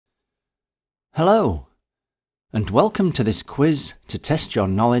Hello, and welcome to this quiz to test your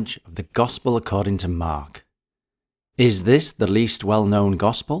knowledge of the Gospel according to Mark. Is this the least well-known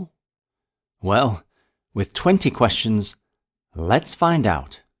Gospel? Well, with 20 questions, let's find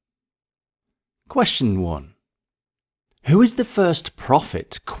out. Question 1. Who is the first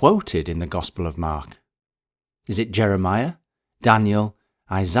prophet quoted in the Gospel of Mark? Is it Jeremiah, Daniel,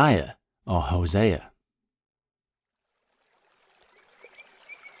 Isaiah, or Hosea?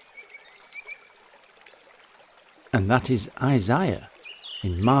 And that is Isaiah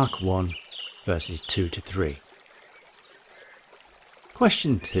in Mark 1, verses 2 to 3.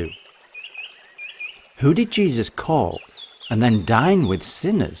 Question 2. Who did Jesus call and then dine with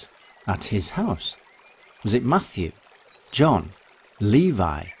sinners at his house? Was it Matthew, John,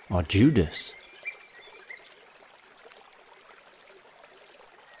 Levi, or Judas?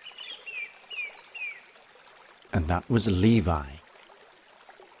 And that was Levi.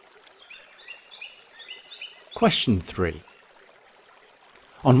 Question 3.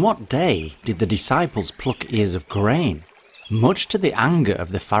 On what day did the disciples pluck ears of grain, much to the anger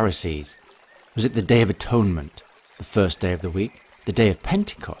of the Pharisees? Was it the Day of Atonement, the first day of the week, the day of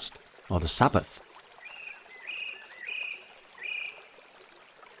Pentecost, or the Sabbath?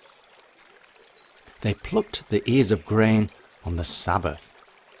 They plucked the ears of grain on the Sabbath.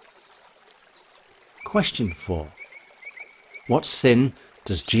 Question 4. What sin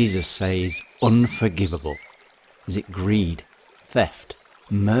does Jesus say is unforgivable? Is it greed, theft,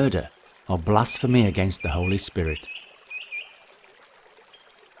 murder, or blasphemy against the Holy Spirit?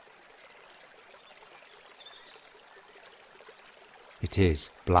 It is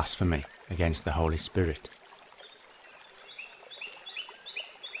blasphemy against the Holy Spirit.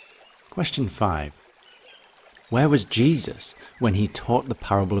 Question 5. Where was Jesus when he taught the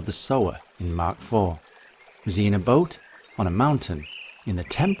parable of the sower in Mark 4? Was he in a boat, on a mountain, in the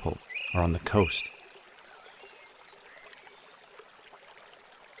temple, or on the coast?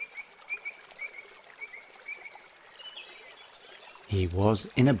 He was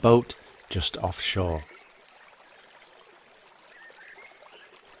in a boat just offshore.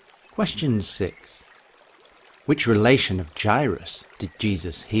 Question 6. Which relation of Jairus did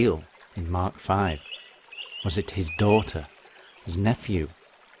Jesus heal in Mark 5? Was it his daughter, his nephew,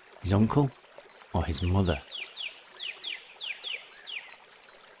 his uncle, or his mother?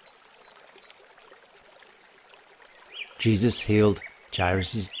 Jesus healed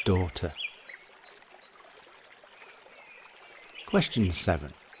Jairus' daughter. Question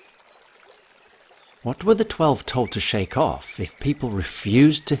 7. What were the 12 told to shake off if people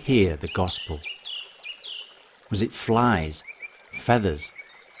refused to hear the gospel? Was it flies, feathers,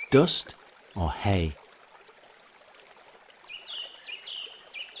 dust, or hay?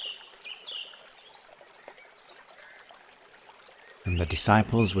 And the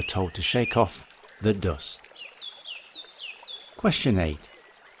disciples were told to shake off the dust. Question 8.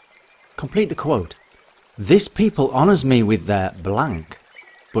 Complete the quote. This people honours me with their blank,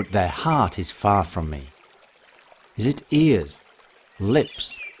 but their heart is far from me. Is it ears,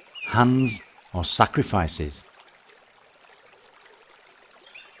 lips, hands, or sacrifices?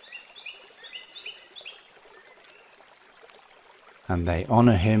 And they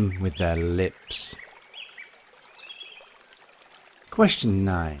honour him with their lips. Question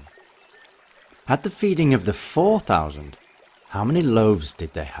 9. At the feeding of the 4,000, how many loaves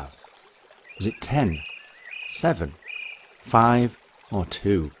did they have? Was it 10, 7, 5, or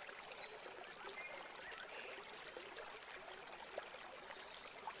 2?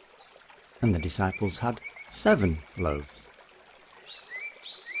 And the disciples had 7 loaves.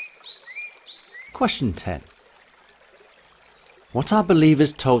 Question 10. What are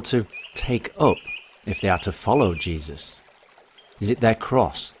believers told to take up if they are to follow Jesus? Is it their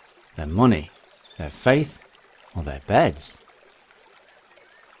cross, their money, their faith, or their beds?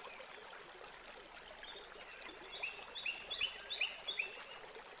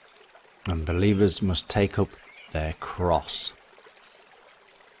 And believers must take up their cross.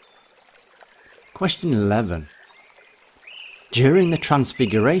 Question 11. During the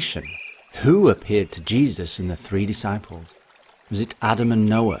Transfiguration, who appeared to Jesus and the 3 disciples? Was it Adam and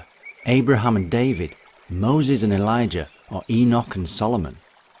Noah, Abraham and David, Moses and Elijah, or Enoch and Solomon?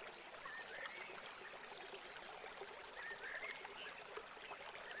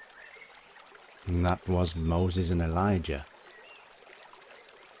 And that was Moses and Elijah.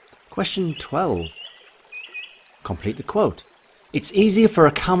 Question 12. Complete the quote. It's easier for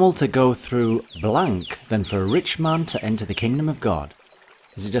a camel to go through blank than for a rich man to enter the kingdom of God.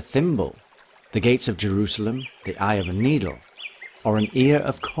 Is it a thimble, the gates of Jerusalem, the eye of a needle, or an ear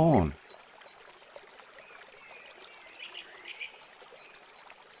of corn?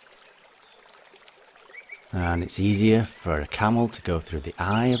 And it's easier for a camel to go through the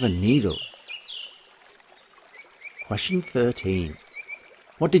eye of a needle. Question 13.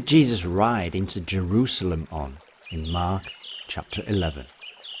 What did Jesus ride into Jerusalem on in Mark chapter 11?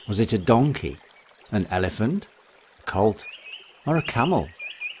 Was it a donkey, an elephant, a colt, or a camel?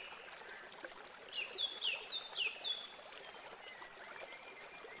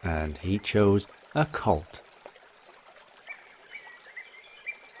 And he chose a colt.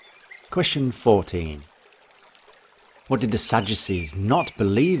 Question 14. What did the Sadducees not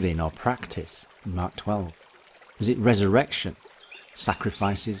believe in or practice in Mark 12? Was it resurrection,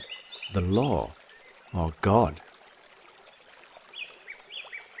 sacrifices, the law, or God?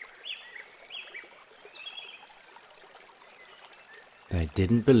 They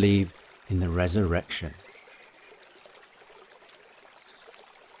didn't believe in the resurrection.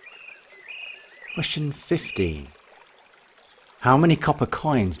 Question 15. How many copper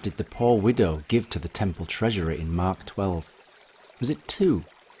coins did the poor widow give to the temple treasury in Mark 12? Was it 2,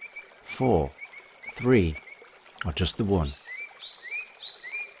 4, 3, or just the one?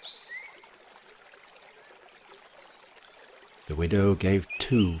 The widow gave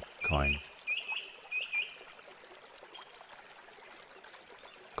 2 coins.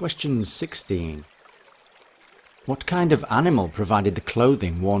 Question 16. What kind of animal provided the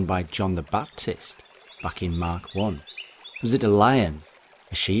clothing worn by John the Baptist back in Mark 1? Was it a lion,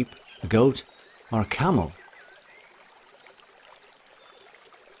 a sheep, a goat, or a camel?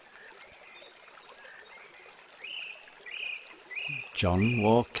 John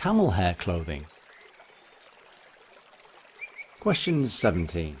wore camel hair clothing. Question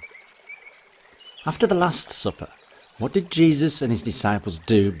 17. After the Last Supper, what did Jesus and his disciples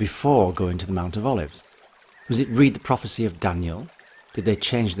do before going to the Mount of Olives? Was it read the prophecy of Daniel? Did they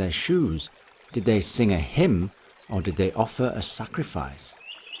change their shoes? Did they sing a hymn? Or did they offer a sacrifice?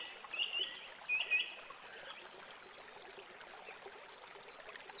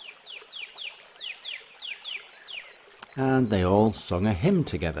 And they all sung a hymn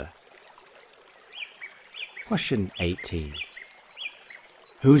together. Question 18.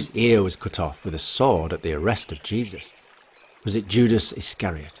 Whose ear was cut off with a sword at the arrest of Jesus? Was it Judas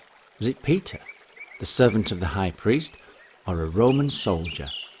Iscariot? Was it Peter, the servant of the high priest, or a Roman soldier?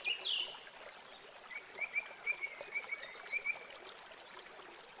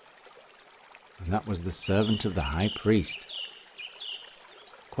 And that was the servant of the high priest.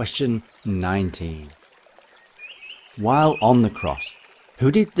 Question 19. While on the cross, who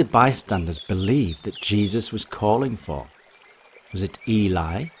did the bystanders believe that Jesus was calling for? Was it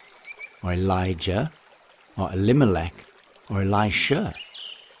Eli, or Elijah, or Elimelech, or Elisha?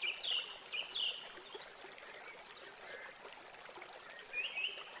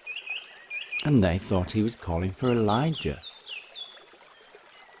 And they thought he was calling for Elijah.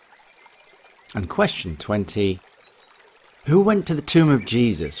 And question 20. Who went to the tomb of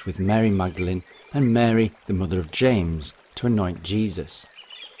Jesus with Mary Magdalene and Mary, the mother of James, to anoint Jesus?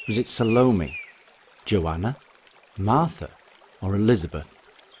 Was it Salome, Joanna, Martha, or Elizabeth?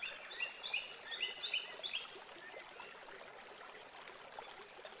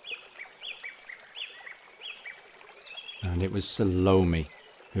 And it was Salome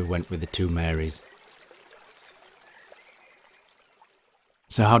who went with the 2 Marys.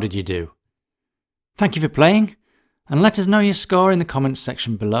 So how did you do? Thank you for playing, and let us know your score in the comments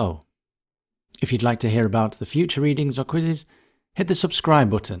section below. If you'd like to hear about the future readings or quizzes, hit the subscribe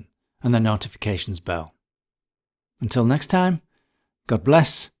button and the notifications bell. Until next time, God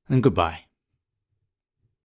bless and goodbye.